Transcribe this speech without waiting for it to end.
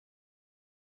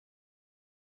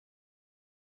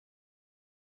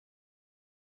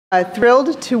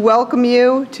Thrilled to welcome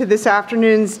you to this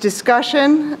afternoon's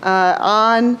discussion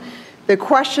on the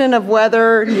question of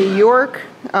whether New York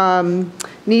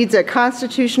needs a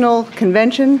constitutional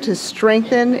convention to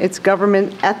strengthen its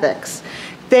government ethics.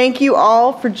 Thank you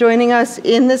all for joining us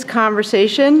in this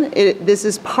conversation. This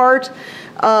is part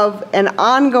of an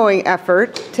ongoing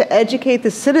effort to educate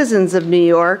the citizens of New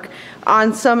York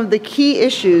on some of the key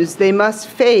issues they must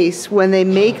face when they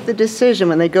make the decision,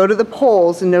 when they go to the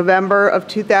polls in November of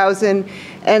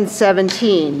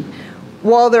 2017.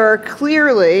 While there are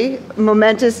clearly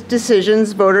momentous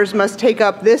decisions voters must take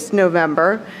up this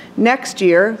November, next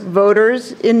year,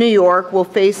 voters in New York will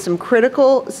face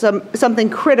something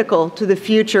critical to the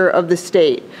future of the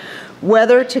state,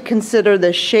 whether to consider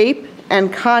the shape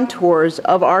and contours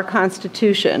of our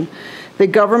Constitution, the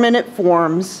government it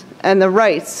forms, and the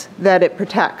rights that it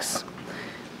protects.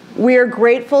 We are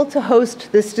grateful to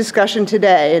host this discussion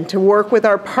today and to work with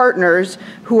our partners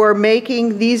who are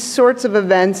making these sorts of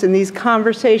events and these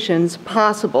conversations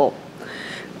possible.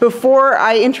 Before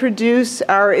I introduce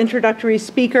our introductory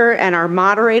speaker and our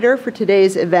moderator for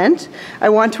today's event, I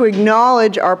want to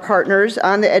acknowledge our partners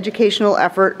on the educational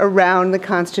effort around the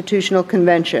Constitutional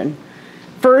Convention.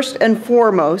 First and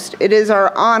foremost, it is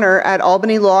our honor at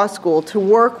Albany Law School to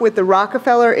work with the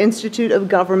Rockefeller Institute of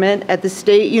Government at the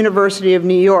State University of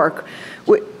New York,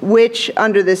 which,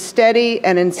 under the steady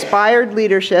and inspired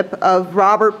leadership of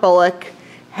Robert Bullock,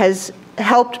 has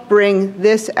helped bring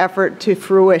this effort to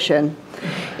fruition.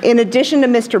 In addition to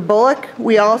Mr. Bullock,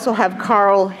 we also have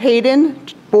Carl Hayden,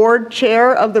 board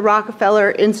chair of the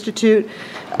Rockefeller Institute,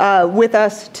 with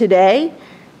us today.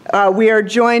 We are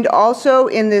joined also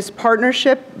in this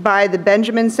partnership by the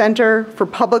Benjamin Center for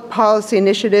Public Policy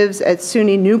Initiatives at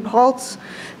SUNY New Paltz,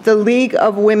 the League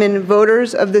of Women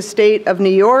Voters of the State of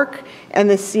New York, and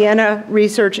the Siena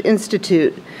Research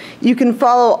Institute. You can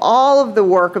follow all of the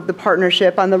work of the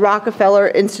partnership on the Rockefeller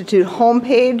Institute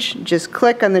homepage. Just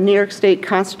click on the New York State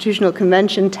Constitutional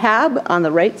Convention tab on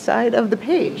the right side of the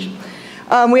page.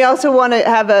 We also want to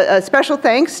have a special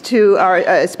thanks to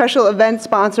our special event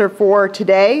sponsor for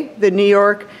today, the New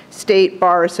York State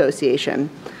Bar Association.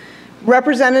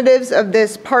 Representatives of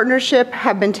this partnership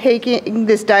have been taking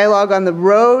this dialogue on the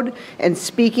road and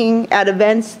speaking at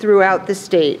events throughout the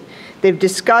state. They've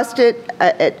discussed it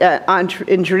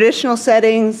in traditional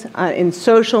settings, in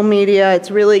social media.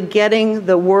 It's really getting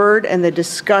the word and the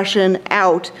discussion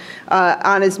out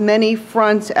on as many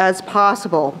fronts as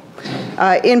possible.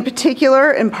 In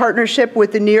particular, in partnership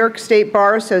with the New York State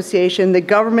Bar Association, the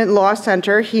Government Law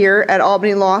Center here at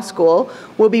Albany Law School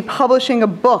will be publishing a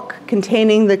book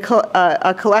containing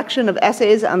a collection of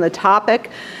essays on the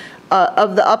topic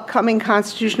of the upcoming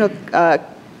Constitutional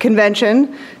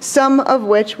Convention, some of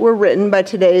which were written by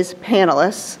today's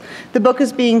panelists. The book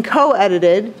is being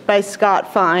co-edited by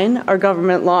Scott Fine, our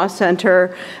Government Law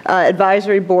Center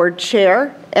Advisory Board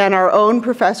Chair, and our own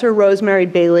Professor Rosemary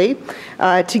Bailey,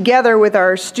 together with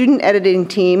our student editing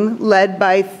team led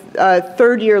by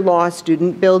third-year law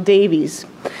student Bill Davies.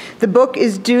 The book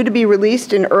is due to be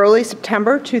released in early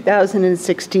September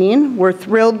 2016. We're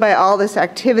thrilled by all this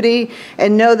activity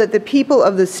and know that the people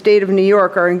of the state of New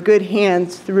York are in good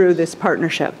hands through this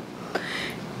partnership.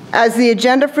 As the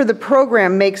agenda for the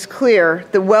program makes clear,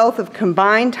 the wealth of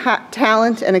combined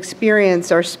talent and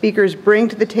experience our speakers bring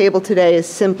to the table today is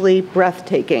simply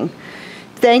breathtaking.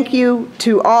 Thank you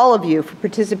to all of you for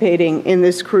participating in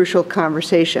this crucial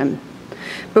conversation.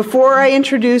 Before I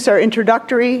introduce our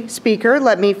introductory speaker,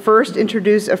 let me first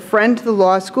introduce a friend to the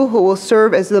law school who will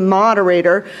serve as the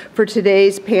moderator for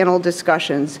today's panel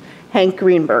discussions, Hank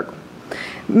Greenberg.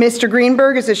 Mr.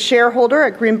 Greenberg is a shareholder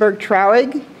at Greenberg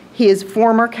Traurig. He is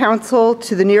former counsel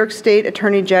to the New York State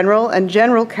Attorney General and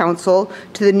general counsel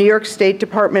to the New York State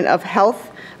Department of Health,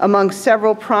 among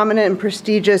several prominent and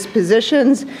prestigious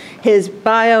positions. His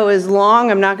bio is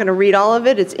long. I'm not going to read all of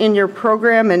it. It's in your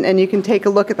program, and you can take a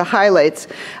look at the highlights.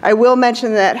 I will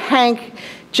mention that Hank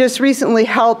just recently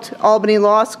helped Albany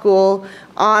Law School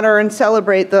honor and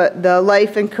celebrate the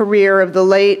life and career of the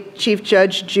late Chief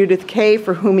Judge Judith Kaye,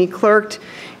 for whom he clerked.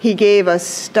 He gave a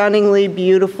stunningly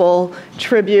beautiful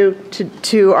tribute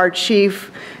to our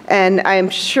chief, and I am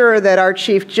sure that our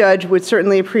chief judge would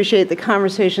certainly appreciate the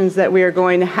conversations that we are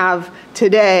going to have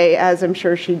today, as I'm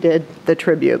sure she did the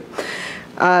tribute.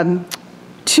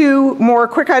 Two more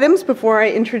quick items before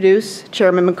I introduce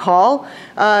Chairman McCall.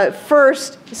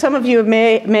 First, some of you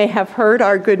may have heard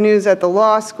our good news at the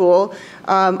law school.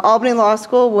 Albany Law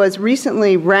School was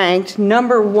recently ranked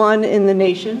 #1 in the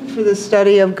nation for the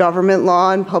study of government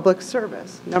law and public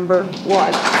service. #1.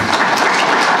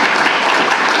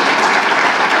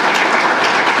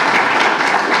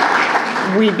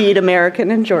 we beat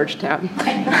American in Georgetown.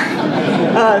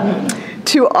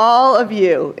 To all of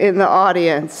you in the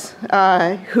audience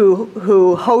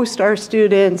who host our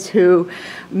students, who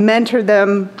mentor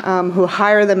them, who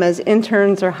hire them as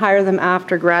interns or hire them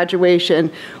after graduation,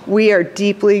 we are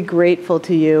deeply grateful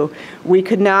to you. We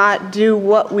could not do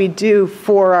what we do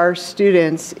for our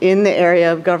students in the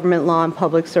area of government law and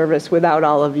public service without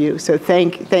all of you. So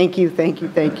thank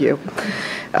you.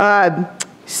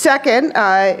 Second,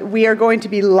 we are going to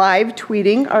be live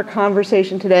tweeting our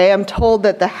conversation today. I'm told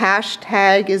that the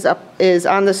hashtag is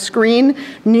on the screen,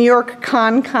 New York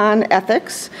ConCon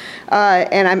Ethics,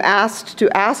 and I'm asked to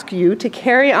ask you to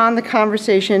carry on the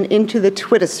conversation into the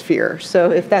Twittersphere.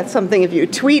 So if that's something, if you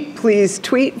tweet, please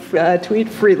tweet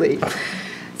freely.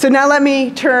 So now let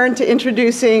me turn to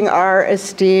introducing our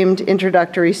esteemed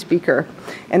introductory speaker.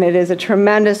 And it is a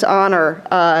tremendous honor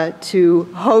to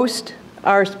host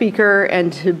our speaker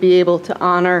and to be able to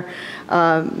honor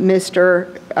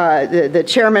the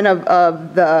chairman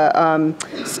of the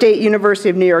State University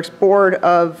of New York's Board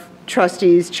of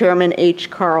Trustees, Chairman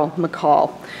H. Carl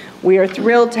McCall. We are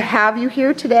thrilled to have you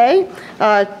here today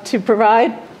to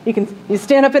provide, you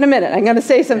stand up in a minute, I'm going to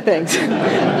say some things.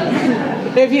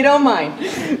 If you don't mind.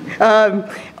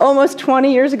 Almost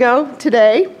 20 years ago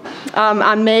today,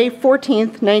 on May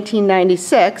 14th,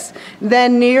 1996,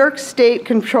 then New York State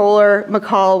Comptroller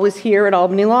McCall was here at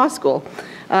Albany Law School.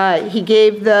 He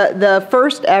gave the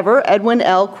first ever Edwin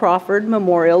L. Crawford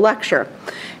Memorial Lecture,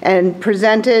 and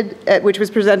which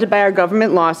was presented by our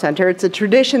Government Law Center. It's a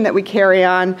tradition that we carry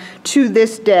on to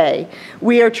this day.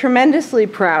 We are tremendously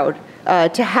proud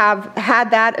to have had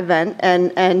that event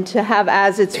and to have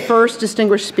as its first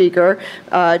distinguished speaker,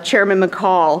 Chairman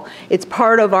McCall. It's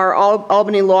part of our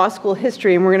Albany Law School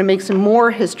history, and we're going to make some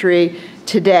more history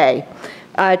today.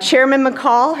 Chairman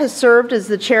McCall has served as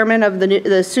the chairman of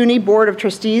the SUNY Board of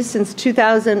Trustees since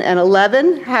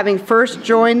 2011, having first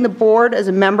joined the board as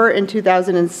a member in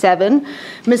 2007.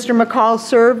 Mr. McCall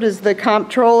served as the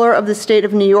comptroller of the state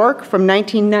of New York from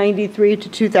 1993 to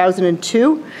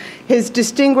 2002. His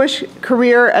distinguished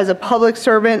career as a public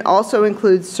servant also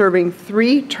includes serving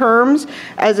 3 terms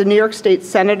as a New York State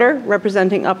Senator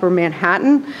representing Upper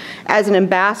Manhattan, as an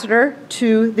ambassador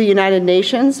to the United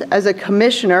Nations, as a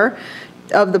commissioner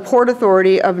of the Port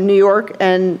Authority of New York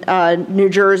and New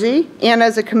Jersey, and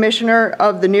as a commissioner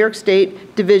of the New York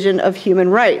State Division of Human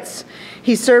Rights.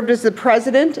 He served as the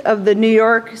president of the New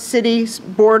York City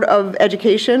Board of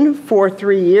Education for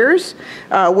 3 years,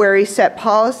 where he set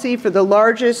policy for the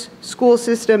largest school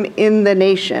system in the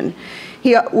nation.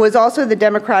 He was also the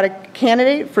Democratic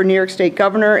candidate for New York State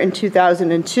Governor in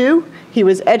 2002. He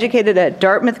was educated at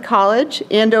Dartmouth College,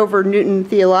 Andover Newton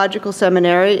Theological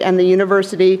Seminary, and the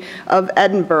University of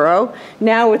Edinburgh.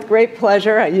 Now, with great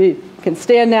pleasure, you can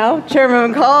stand now.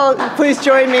 Chairman McCall, please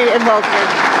join me in welcoming.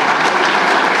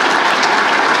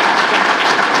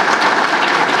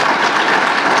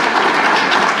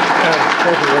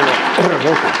 Thank you very much.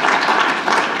 Thank you.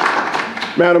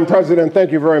 Madam President,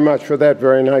 thank you very much for that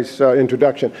very nice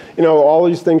introduction. You know, all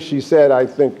these things she said, I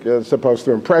think, is supposed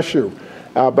to impress you.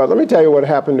 But let me tell you what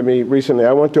happened to me recently.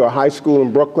 I went to a high school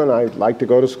in Brooklyn. I like to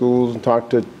go to schools and talk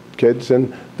to kids.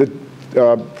 And the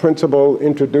principal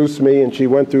introduced me, and she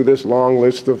went through this long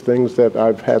list of things that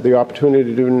I've had the opportunity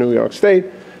to do in New York State.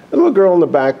 A little girl in the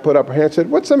back put up her hand and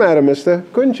said, "What's the matter, mister?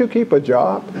 Couldn't you keep a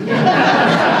job?"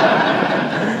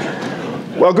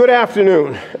 Well, good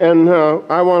afternoon, and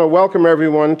I want to welcome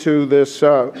everyone to this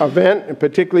event,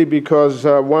 particularly because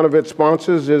one of its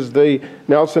sponsors is the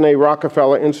Nelson A.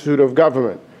 Rockefeller Institute of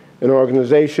Government, an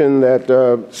organization that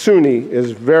SUNY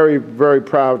is very, very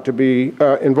proud to be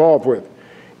involved with.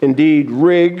 Indeed,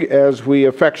 RIG, as we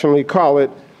affectionately call it,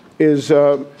 is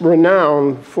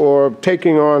renowned for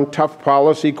taking on tough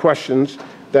policy questions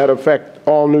that affect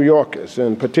all New Yorkers,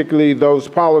 and particularly those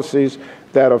policies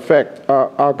that affect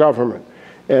our government.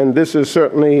 And this is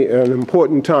certainly an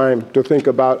important time to think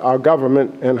about our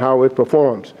government and how it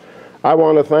performs. I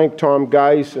want to thank Tom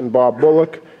Geis and Bob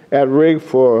Bullock at RIG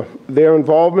for their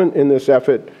involvement in this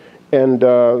effort, and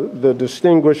the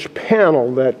distinguished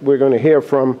panel that we're going to hear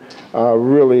from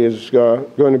really is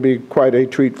going to be quite a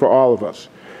treat for all of us.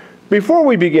 Before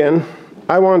we begin,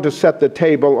 I wanted to set the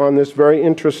table on this very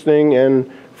interesting and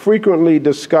frequently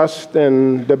discussed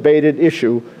and debated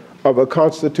issue of a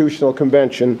constitutional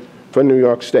convention for New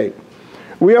York State.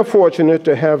 We are fortunate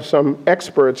to have some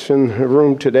experts in the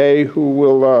room today who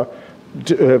will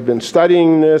have been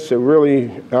studying this and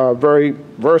really very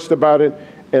versed about it,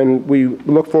 and we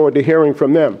look forward to hearing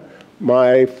from them.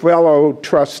 My fellow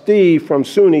trustee from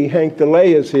SUNY, Hank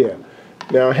DeLay, is here.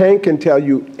 Now, Hank can tell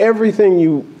you everything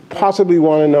you possibly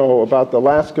want to know about the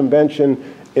last convention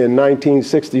in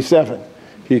 1967.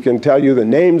 He can tell you the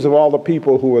names of all the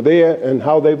people who were there and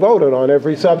how they voted on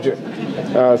every subject.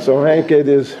 So Hank, it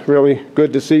is really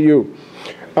good to see you.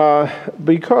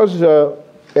 Because,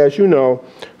 as you know,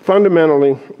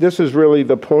 fundamentally, this is really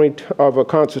the point of a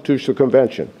constitutional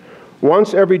convention.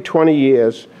 Once every 20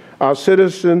 years, our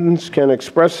citizens can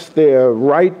express their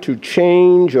right to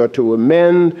change or to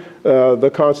amend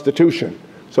the Constitution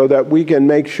so that we can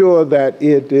make sure that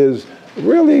it is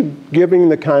really giving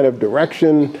the kind of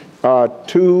direction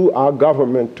to our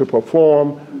government to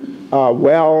perform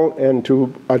well and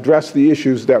to address the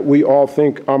issues that we all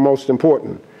think are most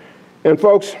important. And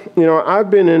folks, you know, I've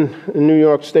been in New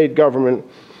York State government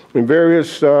in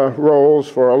various roles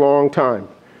for a long time.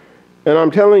 And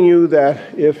I'm telling you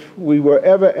that if we were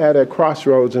ever at a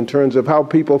crossroads in terms of how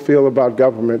people feel about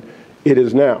government, it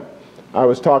is now. I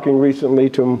was talking recently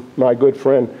to my good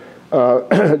friend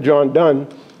John Dunn.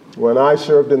 When I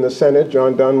served in the Senate,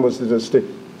 John Dunn was the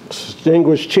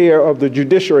distinguished chair of the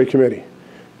Judiciary Committee.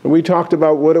 And we talked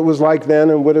about what it was like then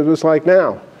and what it was like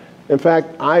now. In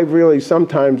fact, I really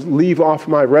sometimes leave off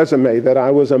my resume that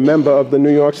I was a member of the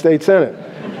New York State Senate.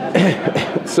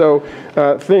 So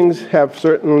things have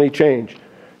certainly changed.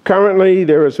 Currently,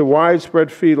 there is a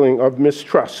widespread feeling of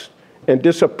mistrust and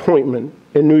disappointment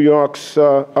in New York's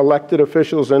elected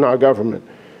officials in our government.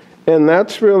 And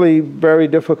that's really very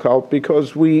difficult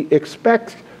because we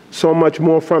expect so much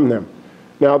more from them.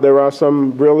 Now, there are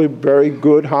some really very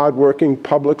good, hardworking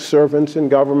public servants in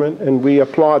government, and we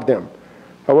applaud them.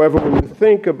 However, when you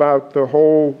think about the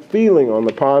whole feeling on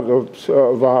the part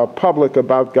of our public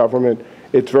about government,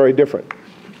 it's very different.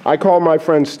 I called my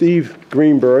friend Steve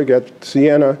Greenberg at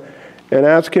Siena and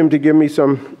asked him to give me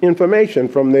some information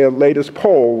from their latest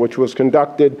poll, which was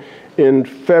conducted in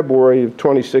February of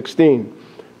 2016.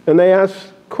 And they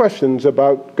asked questions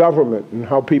about government and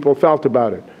how people felt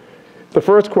about it. The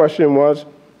first question was,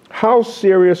 how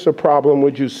serious a problem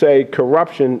would you say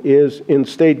corruption is in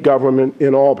state government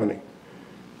in Albany?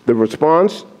 The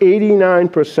response,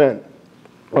 89%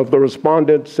 of the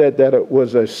respondents said that it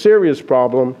was a serious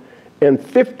problem, and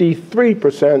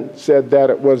 53% said that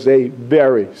it was a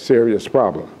very serious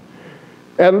problem.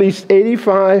 At least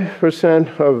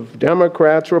 85% of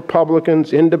Democrats,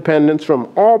 Republicans, independents from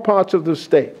all parts of the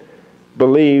state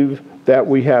believe that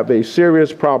we have a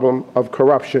serious problem of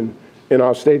corruption in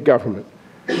our state government.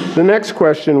 The next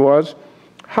question was,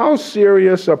 how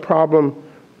serious a problem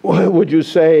would you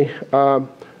say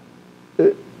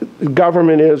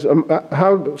government is,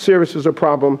 how serious is a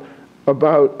problem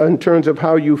in terms of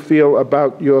how you feel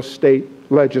about your state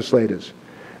legislators?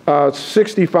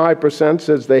 65%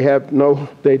 says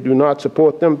they do not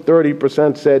support them.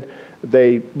 30% said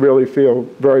they really feel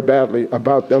very badly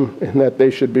about them and that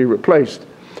they should be replaced.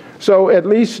 So at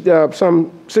least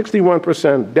some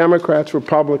 61%, Democrats,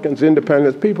 Republicans,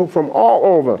 independents, people from all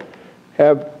over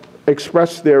have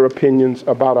expressed their opinions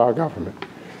about our government.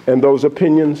 And those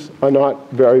opinions are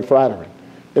not very flattering.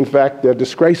 In fact, they're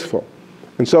disgraceful.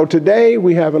 And so today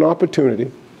we have an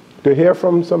opportunity to hear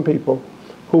from some people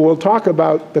who will talk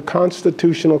about the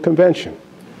Constitutional Convention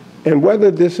and whether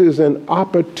this is an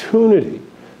opportunity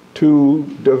to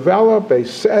develop a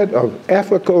set of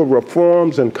ethical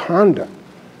reforms and conduct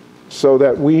so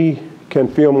that we can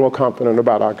feel more confident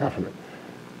about our government.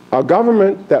 A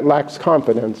government that lacks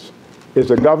confidence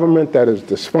is a government that is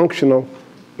dysfunctional.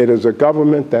 It is a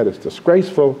government that is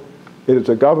disgraceful. It is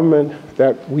a government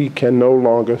that we can no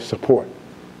longer support.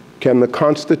 Can the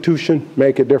Constitution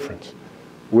make a difference?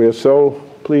 We're so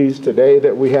pleased today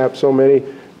that we have so many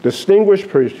distinguished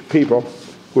people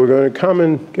who are going to come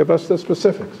and give us the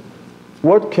specifics.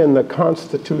 What can the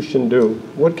Constitution do?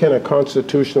 What can a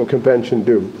Constitutional Convention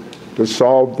do to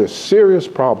solve this serious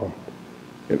problem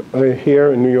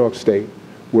here in New York State,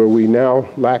 where we now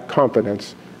lack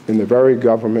confidence in the very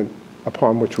government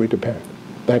upon which we depend?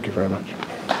 Thank you very much.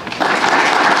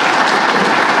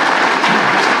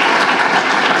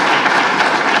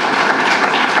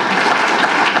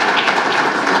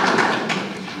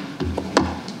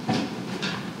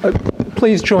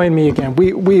 Please join me again.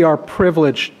 We are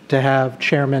privileged to have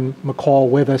Chairman McCall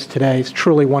with us today. He's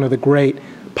truly one of the great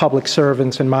public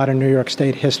servants in modern New York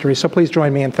State history. So please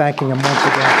join me in thanking him once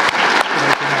again.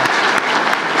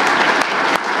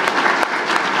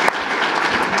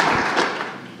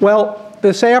 Well,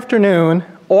 this afternoon,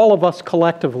 all of us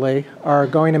collectively are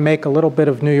going to make a little bit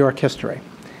of New York history.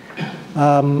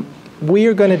 We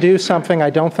are going to do something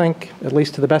I don't think, at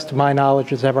least to the best of my knowledge,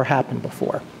 has ever happened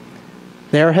before.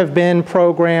 There have been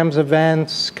programs,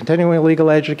 events, continuing legal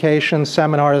education,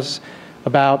 seminars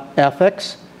about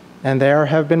ethics, and there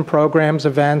have been programs,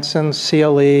 events, and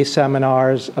CLE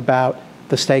seminars about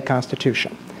the state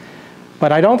constitution.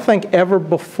 But I don't think ever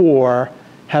before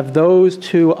have those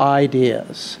two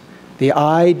ideas, the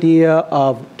idea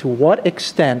of to what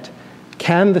extent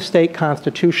can the state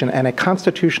constitution and a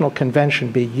constitutional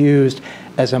convention be used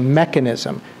as a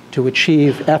mechanism to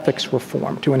achieve ethics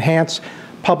reform, to enhance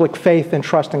public faith and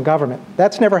trust in government.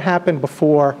 That's never happened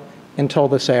before until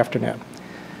this afternoon.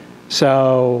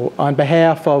 So on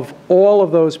behalf of all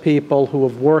of those people who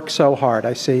have worked so hard,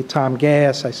 I see Tom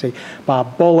Gass, I see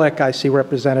Bob Bullock, I see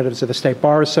representatives of the State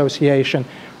Bar Association,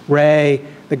 Ray,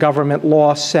 the Government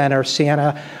Law Center,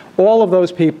 Siena, all of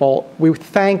those people, we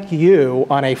thank you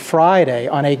on a Friday,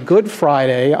 on a Good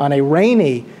Friday, on a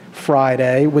rainy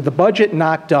Friday, with the budget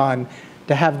not done,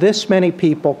 to have this many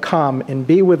people come and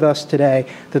be with us today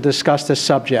to discuss this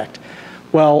subject.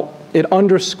 Well, it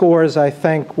underscores, I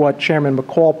think, what Chairman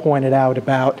McCall pointed out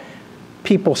about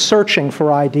people searching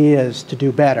for ideas to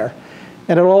do better.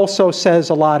 And it also says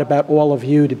a lot about all of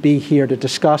you to be here to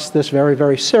discuss this very,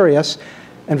 very serious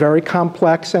and very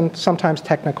complex and sometimes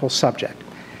technical subject.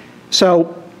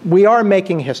 So we are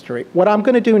making history. What I'm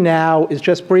going to do now is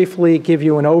just briefly give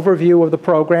you an overview of the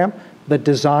program, the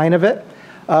design of it,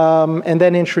 and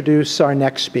then introduce our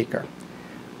next speaker.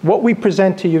 What we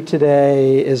present to you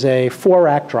today is a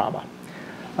 4-act drama.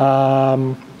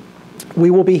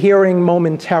 We will be hearing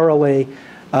momentarily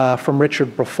from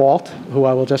Richard Briffault, who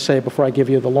I will just say before I give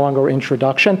you the longer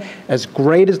introduction. As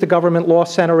great as the Government Law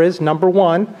Center is,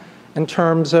 #1, in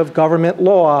terms of government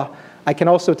law, I can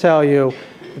also tell you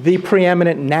the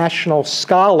preeminent national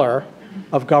scholar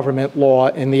of government law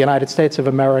in the United States of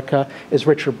America is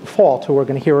Richard Briffault, who we're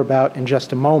going to hear about in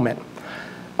just a moment.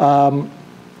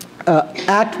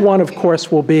 Act 1, of course,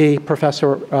 will be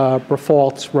Professor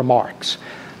Briffault's remarks,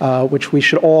 which we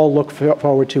should all look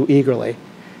forward to eagerly.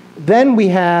 Then we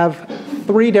have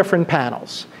 3 different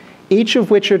panels, each of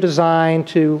which are designed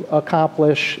to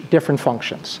accomplish different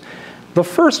functions. The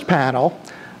first panel,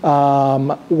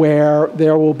 where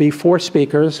there will be 4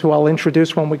 speakers who I'll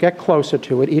introduce when we get closer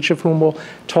to it, each of whom will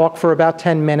talk for about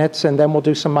 10 minutes, and then we'll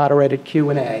do some moderated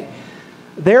Q&A.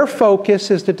 Their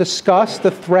focus is to discuss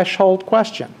the threshold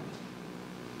question.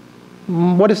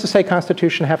 What does the state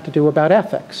constitution have to do about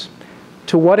ethics?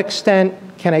 To what extent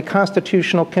can a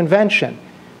constitutional convention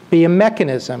be a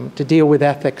mechanism to deal with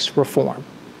ethics reform?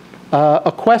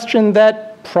 A question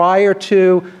that prior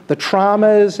to the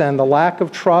traumas and the lack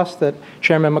of trust that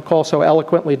Chairman McCall so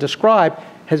eloquently described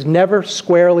has never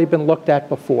squarely been looked at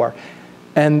before.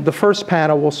 And the first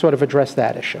panel will sort of address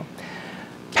that issue.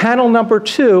 Panel number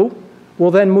 2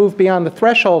 will then move beyond the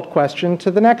threshold question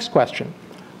to the next question,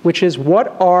 which is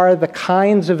what are the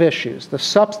kinds of issues, the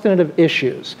substantive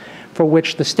issues, for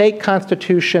which the state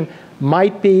constitution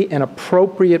might be an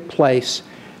appropriate place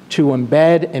to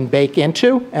embed and bake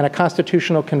into, and a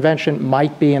constitutional convention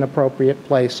might be an appropriate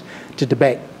place to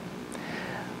debate.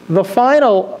 The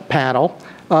final panel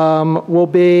will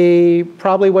be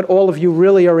probably what all of you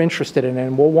really are interested in,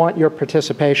 and we'll want your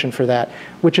participation for that,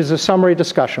 which is a summary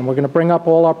discussion. We're going to bring up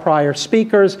all our prior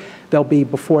speakers. They'll be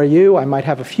before you. I might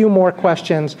have a few more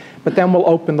questions, but then we'll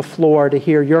open the floor to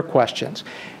hear your questions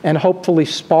and hopefully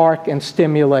spark and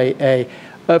stimulate a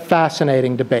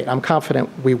fascinating debate. I'm confident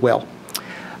we will.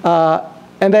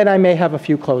 And then I may have a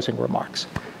few closing remarks.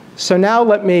 So now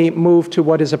let me move to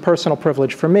what is a personal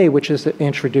privilege for me, which is to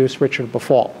introduce Richard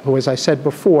Briffault, who, as I said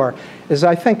before, is,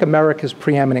 I think, America's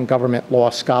preeminent government law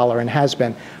scholar and has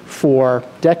been for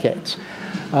decades.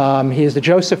 He is the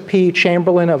Joseph P.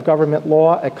 Chamberlain of Government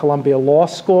Law at Columbia Law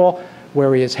School,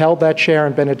 where he has held that chair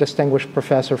and been a distinguished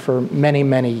professor for many,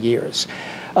 many years.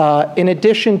 In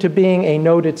addition to being a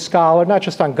noted scholar, not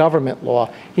just on government law,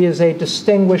 he is a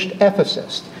distinguished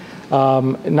ethicist.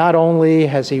 Not only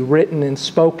has he written and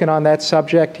spoken on that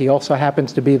subject, he also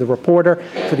happens to be the reporter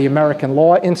for the American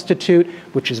Law Institute,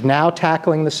 which is now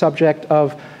tackling the subject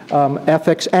of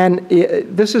ethics. And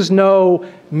this is no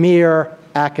mere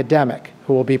academic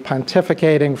who will be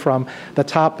pontificating from the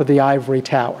top of the ivory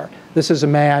tower. This is a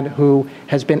man who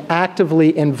has been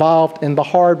actively involved in the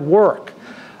hard work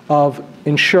of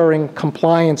ensuring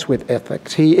compliance with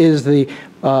ethics. He is the,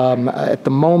 at the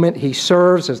moment, he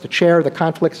serves as the chair of the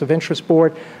Conflicts of Interest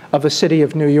Board of the City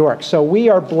of New York. So we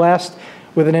are blessed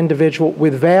with an individual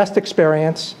with vast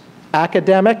experience,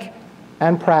 academic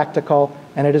and practical,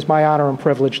 and it is my honor and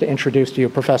privilege to introduce to you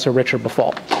Professor Richard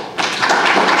Briffault.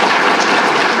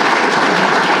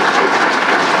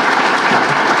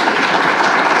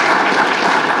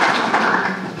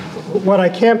 What I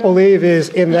can't believe is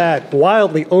in that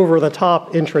wildly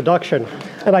over-the-top introduction,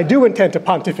 and I do intend to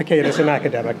pontificate as an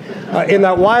academic. In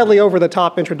that wildly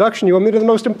over-the-top introduction, you omitted the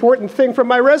most important thing from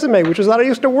my resume, which is that I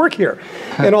used to work here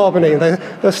in Albany.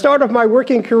 The start of my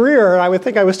working career, I would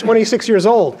think I was 26 years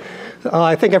old.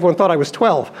 I think everyone thought I was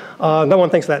 12. No one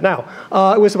thinks that now.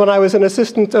 It was when I was an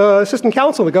assistant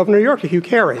counsel to the governor of New York, Hugh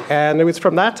Carey. And it was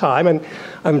from that time, and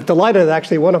I'm delighted that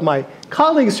actually one of my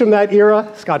colleagues from that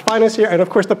era, Scott Fine, is here, and of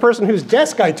course the person whose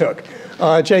desk I took,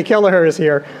 Jay Kelleher, is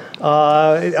here.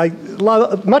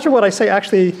 Much of what I say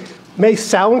actually may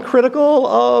sound critical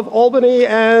of Albany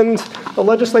and the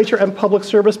legislature and public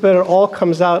service, but it all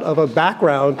comes out of a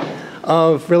background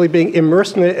of really being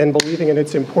immersed in it and believing in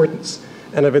its importance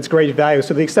and of its great value. So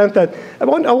to the extent that, I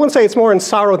won't say it's more in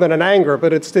sorrow than in anger,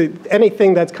 but it's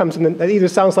anything that comes in that either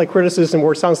sounds like criticism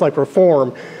or sounds like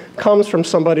reform comes from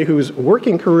somebody whose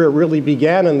working career really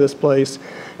began in this place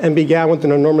and began with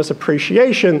an enormous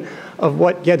appreciation of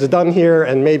what gets done here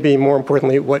and maybe more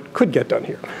importantly, what could get done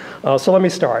here. So let me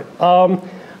start.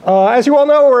 As you all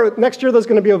know, next year there's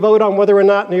going to be a vote on whether or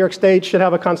not New York State should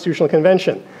have a constitutional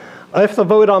convention. If the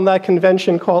vote on that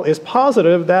convention call is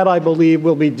positive, that I believe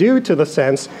will be due to the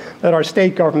sense that our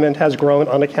state government has grown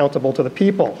unaccountable to the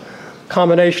people.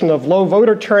 Combination of low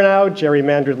voter turnout,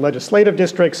 gerrymandered legislative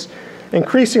districts,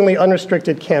 increasingly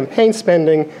unrestricted campaign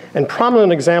spending, and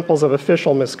prominent examples of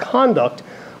official misconduct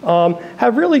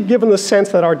have really given the sense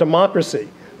that our democracy,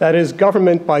 that is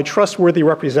government by trustworthy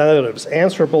representatives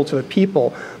answerable to the people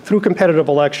through competitive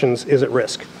elections, is at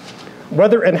risk.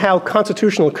 Whether and how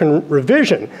constitutional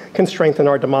revision can strengthen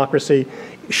our democracy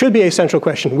should be a central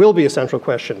question, will be a central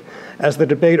question, as the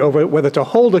debate over whether to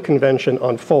hold a convention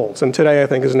unfolds. And today, I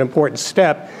think, is an important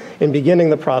step in beginning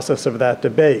the process of that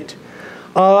debate.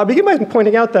 I begin by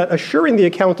pointing out that assuring the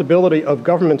accountability of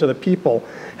government to the people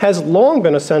has long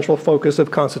been a central focus of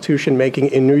constitution making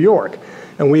in New York.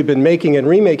 And we've been making and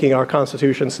remaking our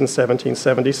Constitution since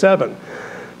 1777.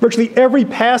 Virtually every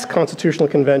past constitutional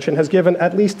convention has given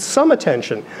at least some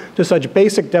attention to such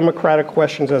basic democratic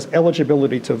questions as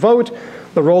eligibility to vote,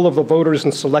 the role of the voters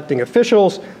in selecting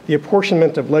officials, the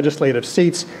apportionment of legislative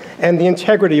seats, and the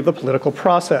integrity of the political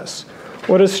process.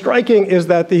 What is striking is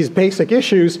that these basic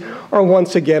issues are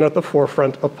once again at the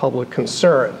forefront of public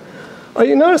concern.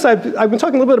 You notice I've been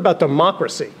talking a little bit about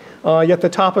democracy, yet the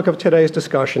topic of today's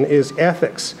discussion is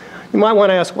ethics. You might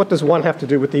want to ask, what does one have to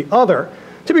do with the other?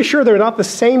 To be sure, they're not the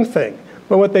same thing,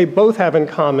 but what they both have in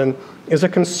common is a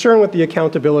concern with the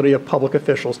accountability of public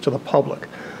officials to the public.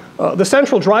 The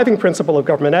central driving principle of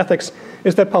government ethics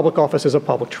is that public office is a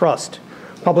public trust.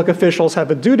 Public officials have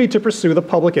a duty to pursue the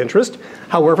public interest,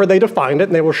 however they define it,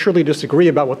 and they will surely disagree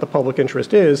about what the public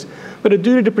interest is, but a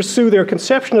duty to pursue their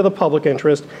conception of the public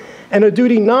interest and a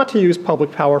duty not to use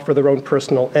public power for their own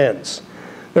personal ends.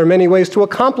 There are many ways to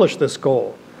accomplish this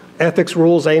goal. Ethics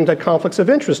rules aimed at conflicts of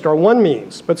interest are one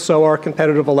means, but so are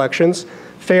competitive elections,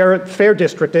 fair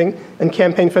districting, and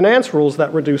campaign finance rules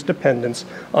that reduce dependence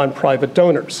on private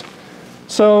donors.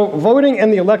 So voting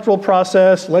in the electoral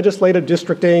process, legislative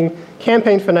districting,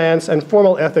 campaign finance, and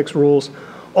formal ethics rules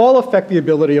all affect the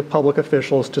ability of public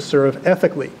officials to serve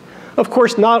ethically. Of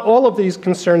course, not all of these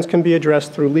concerns can be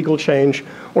addressed through legal change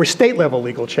or state-level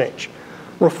legal change.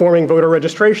 Reforming voter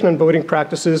registration and voting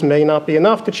practices may not be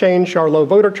enough to change our low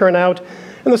voter turnout,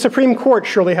 and the Supreme Court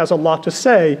surely has a lot to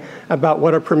say about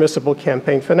what are permissible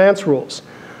campaign finance rules.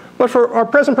 But for our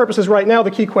present purposes right now,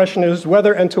 the key question is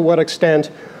whether and to what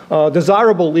extent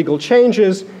desirable legal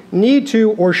changes need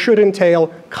to or should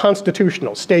entail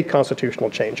state constitutional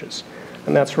changes.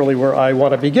 And that's really where I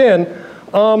want to begin.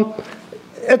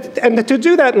 And to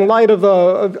do that in light of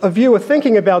a view of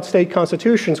thinking about state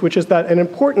constitutions, which is that an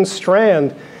important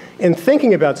strand in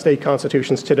thinking about state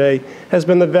constitutions today has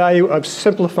been the value of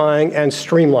simplifying and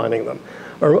streamlining them.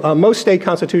 Most state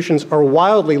constitutions are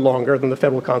wildly longer than the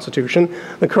federal constitution.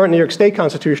 The current New York State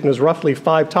Constitution is roughly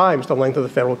 5 times the length of the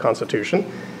federal constitution.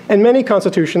 And many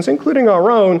constitutions, including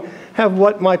our own, have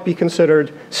what might be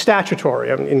considered statutory,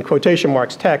 in quotation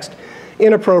marks, text,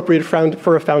 inappropriate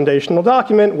for a foundational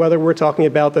document, whether we're talking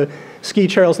about the ski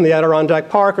trails in the Adirondack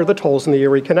Park or the tolls in the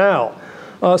Erie Canal.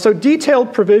 So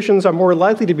detailed provisions are more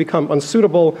likely to become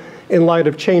unsuitable in light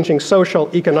of changing social,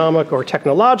 economic, or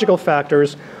technological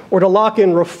factors, or to lock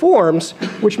in reforms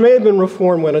which may have been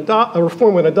reform when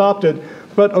adopted,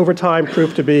 but over time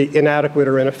proved to be inadequate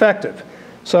or ineffective.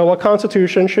 So a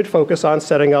constitution should focus on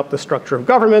setting up the structure of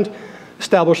government,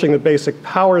 establishing the basic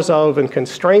powers of and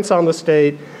constraints on the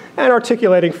state, and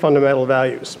articulating fundamental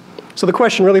values. So the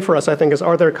question really for us, I think, is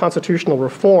are there constitutional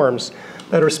reforms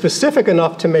that are specific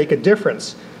enough to make a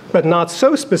difference, but not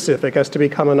so specific as to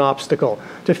become an obstacle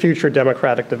to future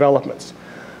democratic developments?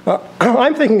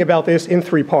 I'm thinking about this in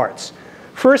 3 parts.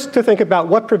 First, to think about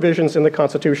what provisions in the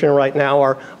Constitution right now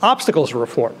are obstacles to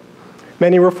reform.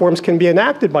 Many reforms can be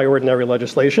enacted by ordinary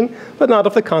legislation, but not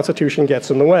if the Constitution gets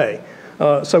in the way.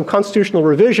 So constitutional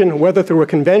revision, whether through a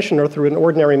convention or through an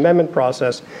ordinary amendment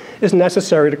process, is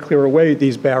necessary to clear away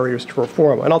these barriers to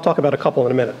reform. And I'll talk about a couple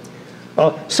in a minute.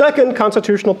 Second,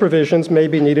 constitutional provisions may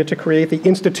be needed to create the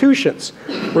institutions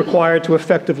required to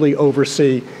effectively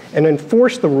oversee and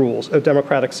enforce the rules of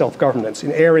democratic self-governance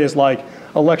in areas like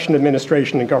election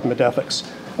administration and government ethics.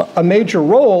 A major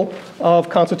role of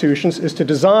constitutions is to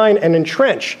design and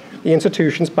entrench the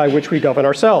institutions by which we govern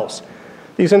ourselves.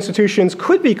 These institutions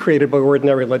could be created by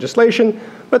ordinary legislation,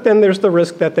 but then there's the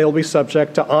risk that they'll be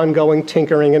subject to ongoing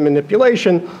tinkering and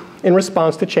manipulation in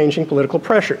response to changing political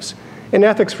pressures. In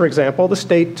ethics, for example, the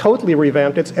state totally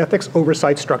revamped its ethics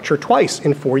oversight structure twice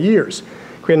in 4 years,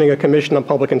 creating a Commission on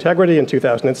Public Integrity in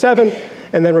 2007,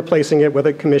 and then replacing it with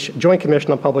a Joint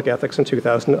Commission on Public Ethics in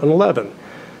 2011.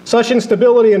 Such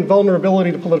instability and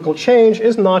vulnerability to political change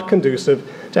is not conducive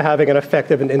to having an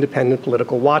effective and independent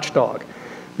political watchdog.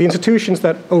 The institutions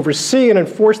that oversee and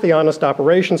enforce the honest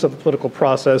operations of the political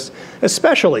process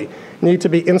especially need to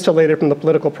be insulated from the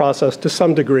political process to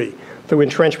some degree through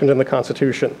entrenchment in the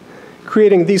Constitution.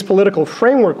 Creating these political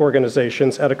framework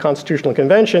organizations at a constitutional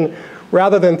convention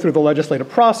rather than through the legislative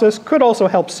process could also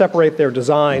help separate their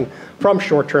design from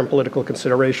short-term political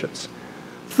considerations.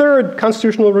 Third,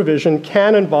 constitutional revision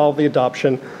can involve the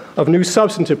adoption of new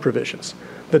substantive provisions,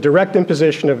 the direct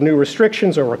imposition of new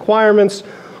restrictions or requirements,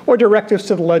 or directives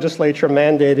to the legislature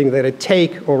mandating that it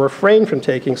take or refrain from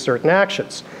taking certain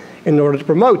actions in order to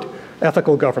promote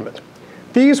ethical government.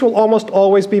 These will almost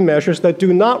always be measures that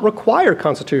do not require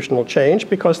constitutional change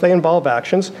because they involve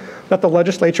actions that the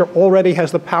legislature already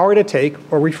has the power to take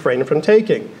or refrain from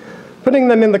taking. Putting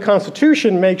them in the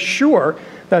Constitution makes sure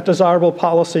that desirable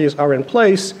policies are in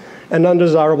place and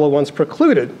undesirable ones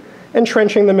precluded.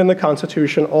 Entrenching them in the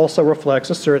Constitution also reflects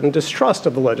a certain distrust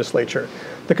of the legislature,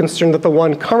 the concern that the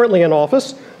one currently in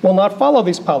office will not follow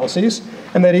these policies,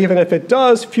 and that even if it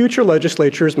does, future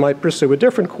legislatures might pursue a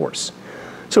different course.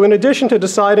 So in addition to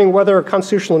deciding whether a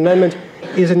constitutional amendment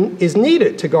is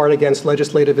needed to guard against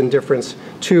legislative indifference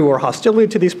to or hostility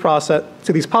to these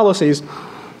policies,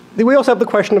 we also have the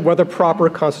question of whether proper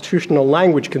constitutional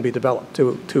language can be developed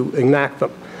to enact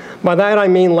them. By that I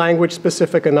mean language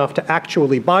specific enough to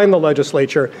actually bind the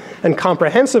legislature and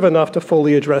comprehensive enough to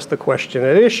fully address the question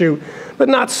at issue, but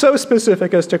not so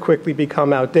specific as to quickly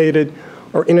become outdated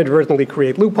or inadvertently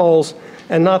create loopholes,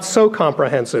 and not so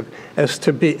comprehensive as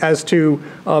to be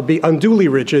unduly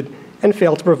rigid and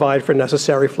fail to provide for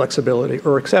necessary flexibility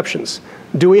or exceptions.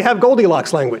 Do we have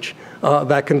Goldilocks language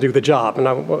that can do the job? And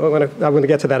I'm going to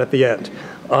get to that at the end.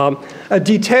 A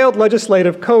detailed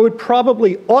legislative code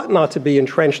probably ought not to be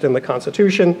entrenched in the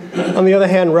Constitution. On the other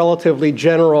hand, relatively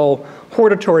general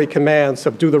hortatory commands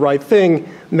of do the right thing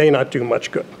may not do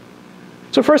much good.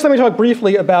 So first, let me talk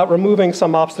briefly about removing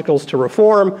some obstacles to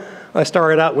reform. I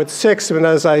started out with 6, and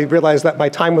as I realized that my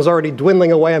time was already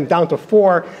dwindling away, I'm down to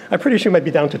 4. I'm pretty sure I might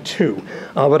be down to 2,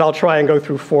 but I'll try and go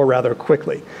through 4 rather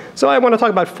quickly. So I want to talk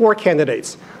about 4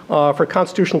 candidates for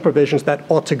constitutional provisions that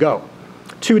ought to go.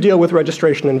 2 deal with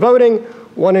registration and voting,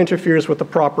 1 interferes with the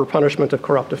proper punishment of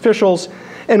corrupt officials,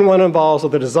 and 1 involves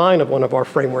the design of one of our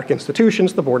framework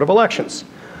institutions, the Board of Elections.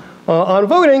 On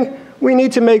voting, we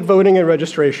need to make voting and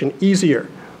registration easier.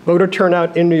 Voter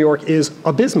turnout in New York is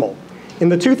abysmal. In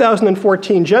the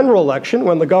 2014 general election,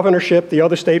 when the governorship, the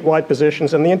other statewide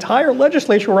positions, and the entire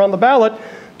legislature were on the ballot,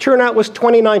 turnout was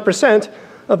 29%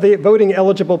 of the voting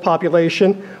eligible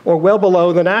population, or well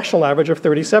below the national average of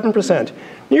 37%.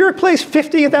 New York placed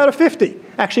 50th out of 50.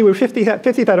 Actually, we're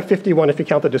 50th out of 51 if you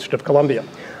count the District of Columbia.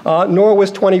 Nor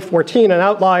was 2014 an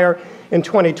outlier. In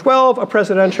 2012, a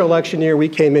presidential election year, we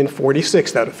came in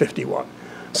 46th out of 51.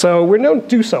 So we don't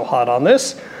do so hot on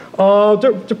this.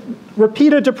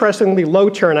 Repeated depressingly low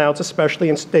turnouts, especially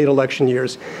in state election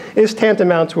years, is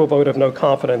tantamount to a vote of no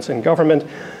confidence in government.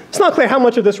 It's not clear how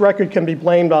much of this record can be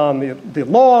blamed on the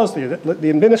laws, the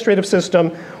administrative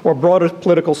system, or broader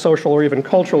political, social, or even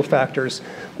cultural factors.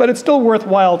 But it's still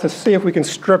worthwhile to see if we can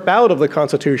strip out of the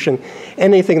Constitution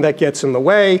anything that gets in the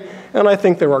way. And I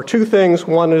think there are 2 things.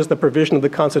 One is the provision of the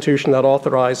Constitution that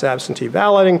authorizes absentee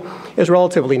balloting is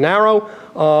relatively narrow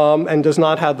and does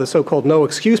not have the so-called no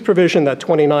excuse provision that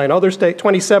 27 other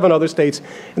states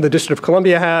in the District of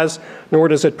Columbia has, nor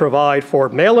does it provide for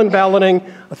mail-in balloting.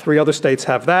 3 other states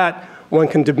have that. One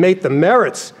can debate the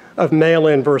merits of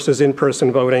mail-in versus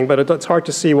in-person voting, but it's hard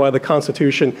to see why the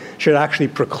Constitution should actually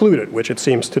preclude it, which it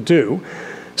seems to do.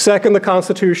 Second, the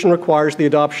Constitution requires the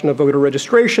adoption of voter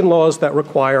registration laws that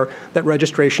require that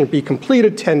registration be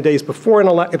completed 10 days before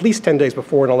at least 10 days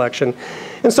before an election.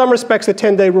 In some respects, the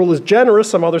 10-day rule is generous.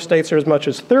 Some other states are as much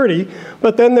as 30.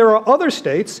 But then there are other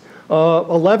states,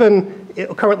 11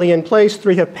 currently in place,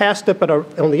 3 have passed it but are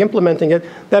only implementing it,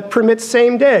 that permit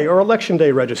same-day or election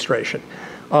day registration.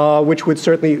 Which would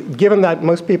certainly, given that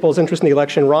most people's interest in the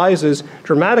election rises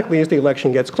dramatically as the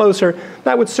election gets closer,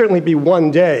 that would certainly be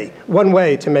one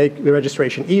way to make the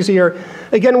registration easier.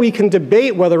 Again, we can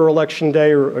debate whether election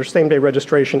day or same-day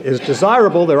registration is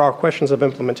desirable. There are questions of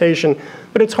implementation,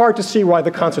 but it's hard to see why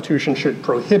the Constitution should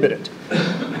prohibit it.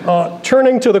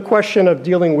 Turning to the question of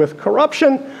dealing with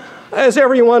corruption, as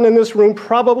everyone in this room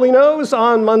probably knows,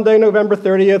 on Monday, November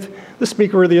 30th, the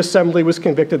Speaker of the Assembly was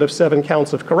convicted of 7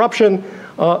 counts of corruption.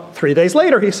 3 days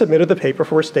later, he submitted the paper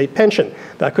for a state pension.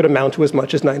 That could amount to as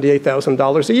much as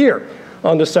 $98,000 a year.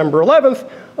 On December 11th,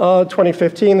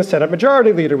 2015, the Senate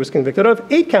Majority Leader was convicted of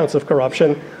 8 counts of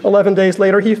corruption. 11 days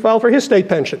later, he filed for his state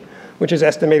pension, which is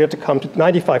estimated to come to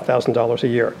 $95,000 a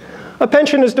year. A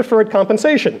pension is deferred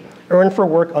compensation, earned for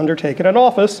work undertaken in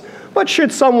office, but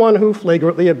should someone who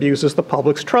flagrantly abuses the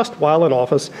public's trust while in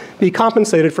office be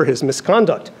compensated for his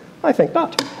misconduct? I think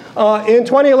not. In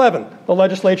 2011, the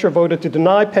legislature voted to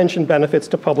deny pension benefits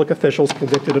to public officials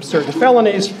convicted of certain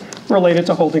felonies related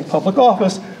to holding public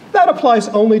office. That applies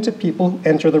only to people who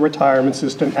enter the retirement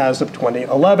system as of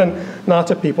 2011, not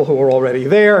to people who are already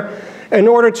there. In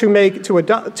order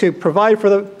to provide for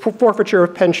the forfeiture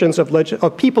of pensions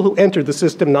of people who entered the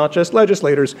system, not just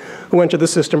legislators who entered the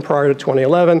system prior to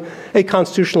 2011, a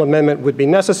constitutional amendment would be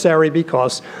necessary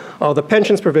because the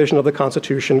pensions provision of the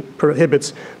Constitution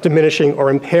prohibits diminishing or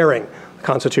impairing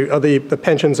the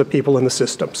pensions of people in the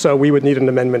system. So we would need an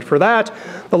amendment for that.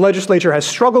 The legislature has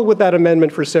struggled with that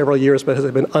amendment for several years, but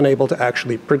has been unable to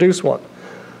actually produce one.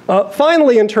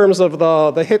 Finally, in terms of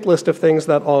the hit list of things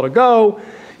that ought to go,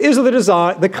 is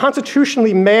the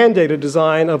constitutionally mandated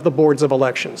design of the boards of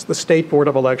elections, the state board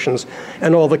of elections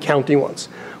and all the county ones,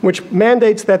 which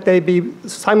mandates that they be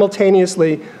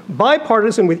simultaneously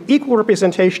bipartisan with equal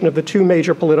representation of the 2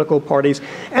 major political parties,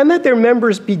 and that their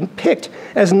members be picked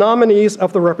as nominees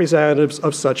of the representatives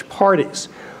of such parties.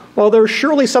 While there's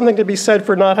surely something to be said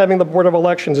for not having the Board of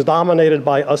Elections dominated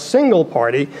by a single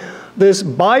party, this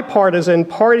bipartisan,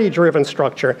 party-driven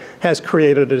structure has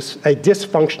created a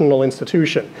dysfunctional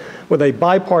institution with a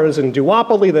bipartisan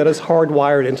duopoly that is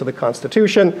hardwired into the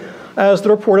Constitution. As the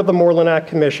report of the Moreland Act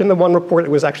Commission, the one report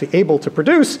it was actually able to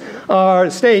produce,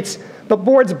 states, the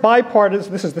board's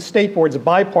bipartisan, this is the state board's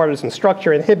bipartisan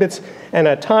structure, inhibits and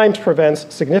at times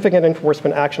prevents significant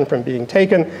enforcement action from being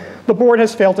taken. The board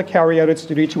has failed to carry out its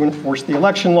duty to enforce the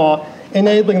election law,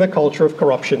 enabling the culture of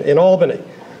corruption in Albany.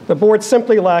 The board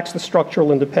simply lacks the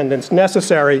structural independence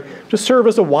necessary to serve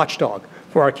as a watchdog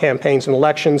for our campaigns and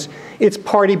elections. Its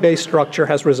party-based structure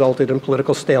has resulted in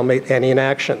political stalemate and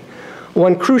inaction.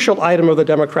 One crucial item of the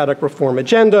democratic reform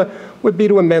agenda would be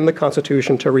to amend the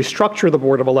Constitution to restructure the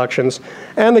Board of Elections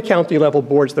and the county-level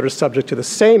boards that are subject to the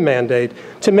same mandate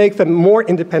to make them more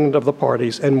independent of the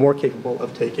parties and more capable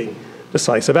of taking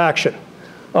decisive action.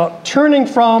 Turning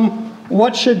from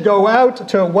what should go out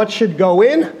to what should go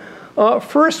in,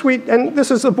 first, and this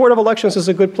is the Board of Elections is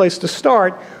a good place to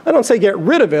start. I don't say get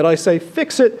rid of it, I say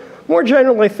fix it. More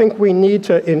generally, I think we need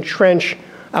to entrench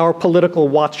our political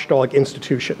watchdog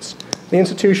institutions, the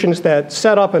institutions that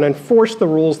set up and enforce the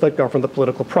rules that govern the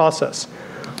political process.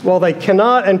 While they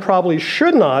cannot and probably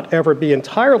should not ever be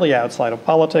entirely outside of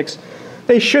politics,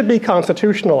 they should be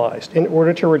constitutionalized in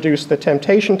order to reduce the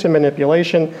temptation to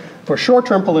manipulation for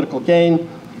short-term political gain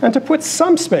and to put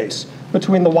some space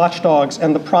between the watchdogs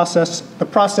and the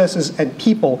processes and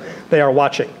people they are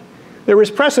watching. There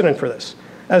is precedent for this.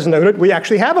 As noted, we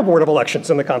actually have a Board of Elections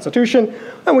in the Constitution,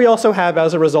 and we also have,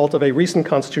 as a result of a recent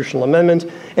constitutional amendment,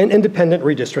 an independent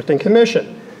redistricting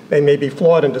commission. They may be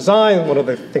flawed in design. One of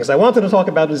the things I wanted to talk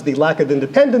about is the lack of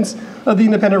independence of the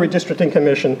Independent Redistricting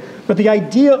Commission, but the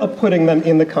idea of putting them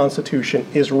in the Constitution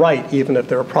is right, even if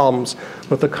there are problems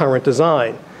with the current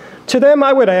design. To them,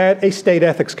 I would add a state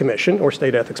ethics commission or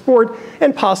state ethics board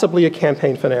and possibly a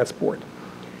campaign finance board.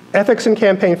 Ethics and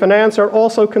campaign finance are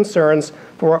also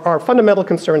fundamental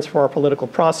concerns for our political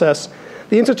process.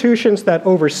 The institutions that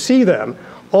oversee them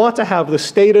ought to have the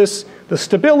status, the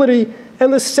stability,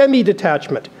 and the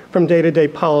semi-detachment from day-to-day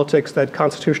politics that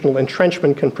constitutional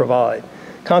entrenchment can provide.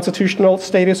 Constitutional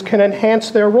status can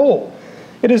enhance their role.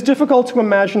 It is difficult to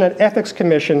imagine an ethics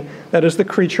commission that is the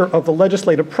creature of the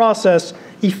legislative process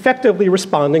effectively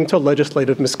responding to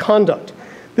legislative misconduct.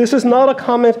 This is not a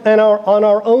comment on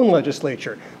our own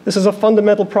legislature. This is a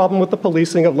fundamental problem with the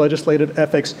policing of legislative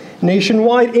ethics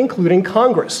nationwide, including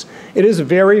Congress. It is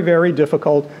very, very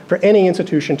difficult for any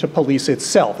institution to police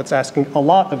itself. It's asking a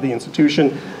lot of the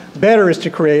institution. Better is to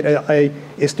create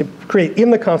in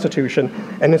the Constitution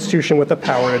an institution with the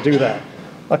power to do that.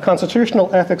 A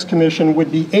Constitutional Ethics Commission would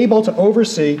be able to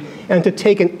oversee and to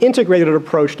take an integrated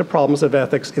approach to problems of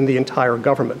ethics in the entire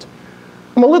government.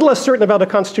 I'm a little less certain about a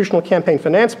Constitutional Campaign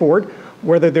Finance Board,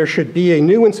 whether there should be a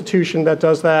new institution that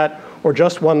does that, or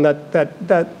just one that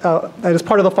is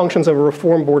part of the functions of a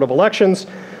reform board of elections.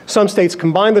 Some states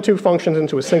combine the two functions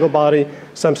into a single body.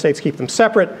 Some states keep them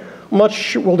separate.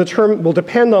 Much will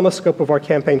depend on the scope of our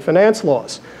campaign finance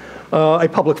laws. A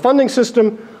public funding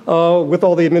system with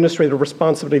all the administrative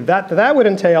responsibility that would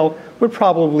entail would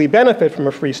probably benefit from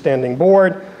a freestanding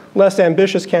board. Less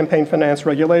ambitious campaign finance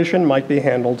regulation might be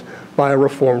handled by a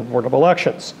reformed board of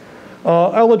elections.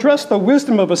 I'll address the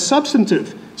wisdom of a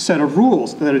substantive set of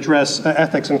rules that address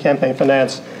ethics and campaign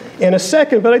finance in a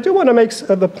second, but I do want to make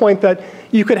the point that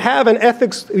you could have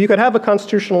a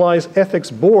constitutionalized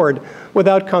ethics board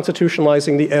without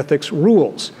constitutionalizing the ethics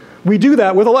rules. We do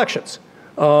that with elections.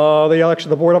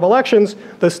 The Board of Elections,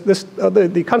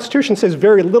 the Constitution says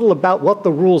very little about what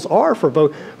the rules are for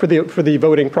the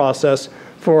voting process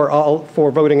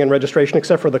for voting and registration,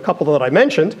 except for the couple that I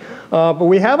mentioned. But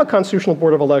we have a Constitutional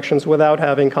Board of Elections without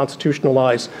having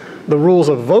constitutionalized the rules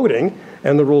of voting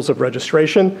and the rules of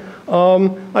registration.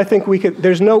 I think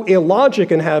there's no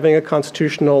illogic in having a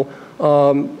constitutional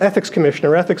ethics commission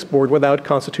or ethics board without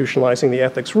constitutionalizing the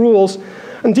ethics rules.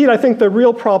 Indeed, I think the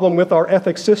real problem with our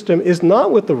ethics system is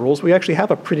not with the rules. We actually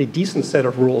have a pretty decent set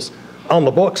of rules on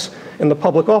the books in the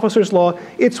public officers law.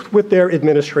 It's with their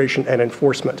administration and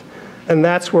enforcement. And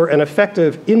that's where an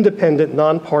effective, independent,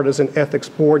 nonpartisan ethics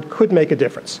board could make a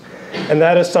difference. And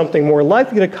that is something more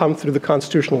likely to come through the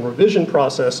constitutional revision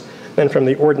process than from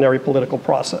the ordinary political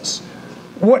process.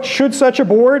 What should such a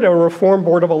board, a reform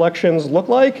board of elections, look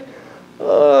like?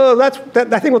 I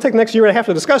think we'll take the next year and a half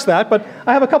to discuss that, but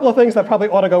I have a couple of things that probably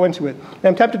ought to go into it.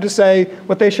 I'm tempted to say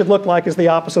what they should look like is the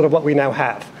opposite of what we now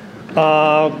have,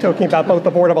 talking about both the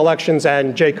Board of Elections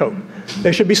and JCOPE.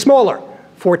 They should be smaller.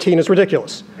 14 is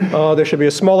ridiculous. There should be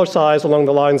a smaller size along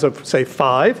the lines of, say,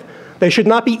 5. They should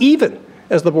not be even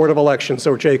as the Board of Elections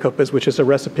or JCOPE is, which is a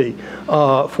recipe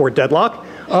for deadlock.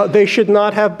 They should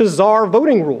not have bizarre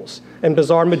voting rules and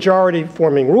bizarre majority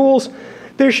forming rules.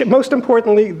 Most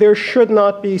importantly, there should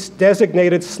not be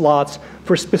designated slots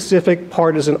for specific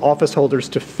partisan office holders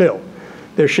to fill.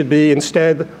 There should be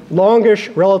instead longish,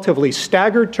 relatively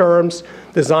staggered terms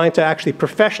designed to actually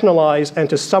professionalize and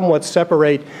to somewhat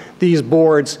separate these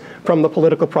boards from the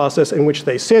political process in which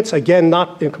they sit. Again,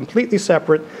 not completely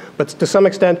separate, but to some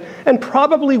extent. And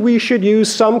probably we should use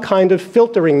some kind of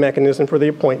filtering mechanism for the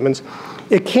appointments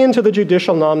akin to the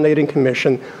Judicial Nominating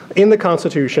Commission in the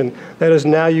Constitution that is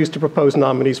now used to propose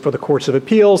nominees for the Courts of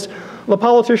Appeals. The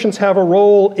politicians have a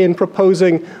role in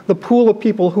proposing the pool of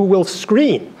people who will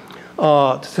screen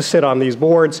to sit on these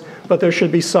boards, but there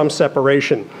should be some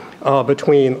separation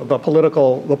between the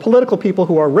political people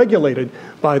who are regulated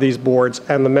by these boards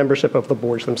and the membership of the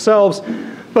boards themselves.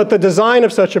 But the design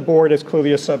of such a board is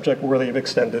clearly a subject worthy of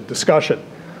extended discussion.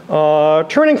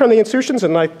 Turning from the institutions,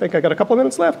 and I think I got a couple of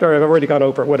minutes left, or I've already gone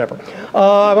over, whatever.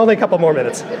 Only a couple more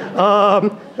minutes.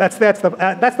 That's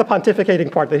the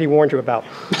pontificating part that he warned you about.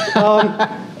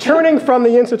 Turning from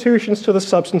the institutions to the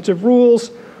substantive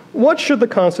rules, what should the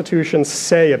Constitution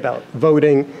say about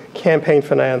voting, campaign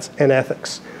finance, and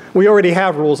ethics? We already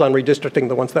have rules on redistricting,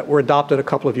 the ones that were adopted a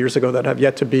couple of years ago that have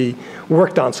yet to be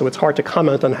worked on, so it's hard to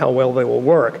comment on how well they will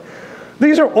work.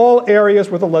 These are all areas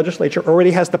where the legislature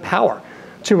already has the power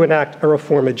to enact a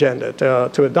reform agenda,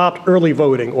 to adopt early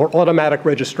voting or automatic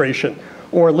registration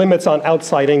or limits on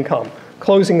outside income,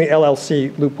 closing the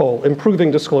LLC loophole,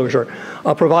 improving disclosure,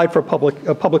 provide for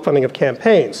public funding of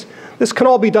campaigns. This can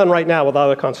all be done right now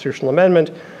without a constitutional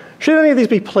amendment. Should any of these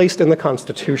be placed in the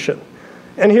Constitution?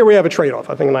 And here we have a trade-off,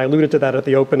 I think, and I alluded to that at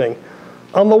the opening.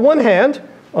 On the one hand,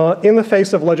 in the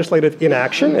face of legislative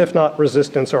inaction, if not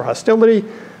resistance or hostility,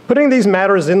 putting these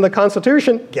matters in the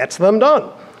Constitution gets them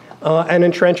done and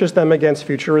entrenches them against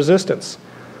future resistance.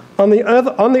 On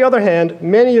the other hand,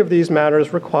 many of these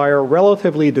matters require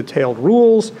relatively detailed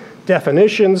rules,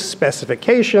 definitions,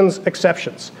 specifications,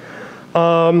 exceptions,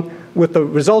 with the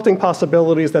resulting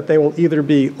possibilities that they will either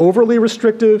be overly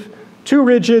restrictive, too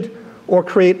rigid, or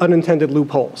create unintended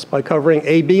loopholes. By covering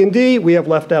A, B, and D, we have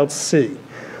left out C.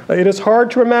 It is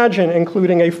hard to imagine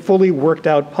including a fully worked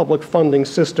out public funding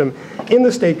system in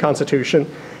the state constitution,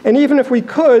 and even if we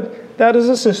could, that is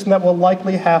a system that will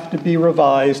likely have to be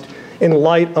revised in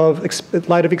light of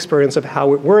experience of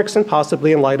how it works and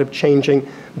possibly in light of changing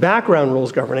background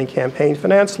rules governing campaign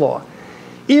finance law.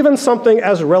 Even something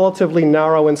as relatively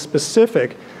narrow and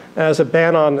specific as a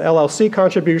ban on LLC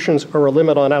contributions or a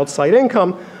limit on outside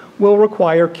income will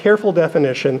require careful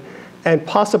definition and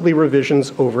possibly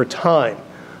revisions over time.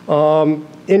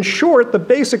 In short, the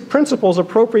basic principles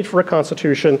appropriate for a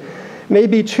constitution may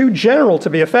be too general to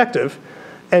be effective,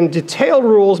 and detailed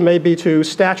rules may be too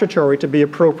statutory to be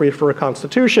appropriate for a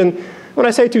constitution. When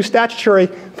I say too statutory,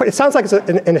 it sounds like it's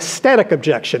an aesthetic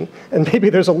objection, and maybe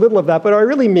there's a little of that, but what I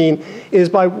really mean is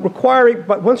by requiring,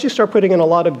 but once you start putting in a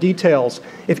lot of details,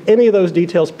 if any of those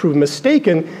details prove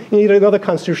mistaken, you need another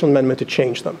constitutional amendment to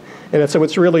change them. And so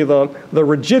it's really the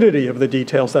rigidity of the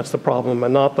details that's the problem,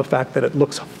 and not the fact that it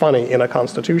looks funny in a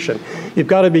constitution. You've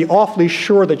got to be awfully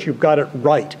sure that you've got it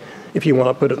right if you want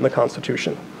to put it in the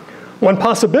Constitution. One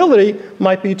possibility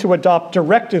might be to adopt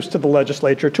directives to the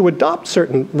legislature to adopt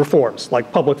certain reforms,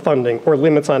 like public funding or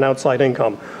limits on outside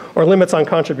income or limits on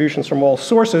contributions from all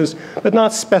sources, but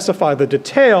not specify the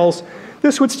details.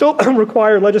 This would still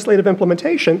require legislative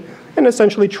implementation and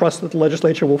essentially trust that the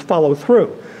legislature will follow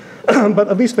through. But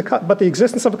at least the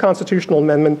existence of a constitutional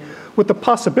amendment with the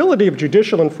possibility of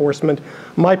judicial enforcement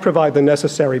might provide the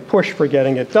necessary push for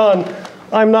getting it done.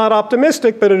 I'm not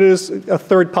optimistic, but it is a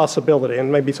third possibility and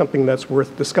maybe something that's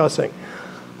worth discussing.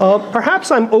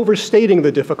 Perhaps I'm overstating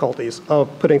the difficulties of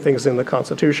putting things in the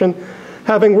Constitution.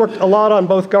 Having worked a lot on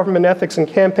both government ethics and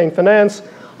campaign finance,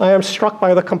 I am struck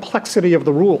by the complexity of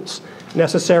the rules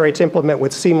necessary to implement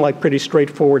what seem like pretty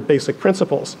straightforward basic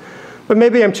principles. But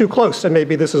maybe I'm too close, and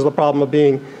maybe this is the problem of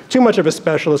being too much of a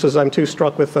specialist, as I'm too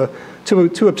struck with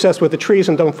too obsessed with the trees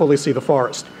and don't fully see the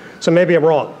forest. So maybe I'm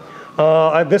wrong.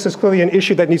 This is clearly an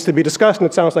issue that needs to be discussed, and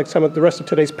it sounds like some of the rest of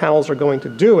today's panels are going to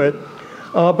do it.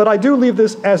 But I do leave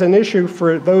this as an issue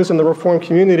for those in the reform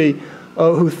community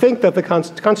who think that the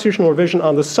constitutional revision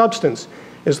on the substance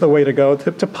is the way to go,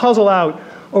 to puzzle out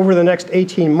over the next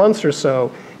 18 months or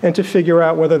so, and to figure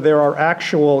out whether there are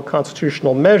actual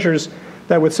constitutional measures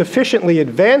that would sufficiently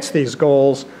advance these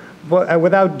goals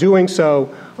without doing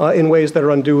so in ways that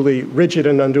are unduly rigid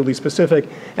and unduly specific,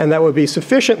 and that would be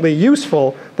sufficiently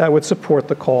useful that would support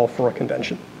the call for a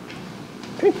convention.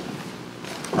 Okay.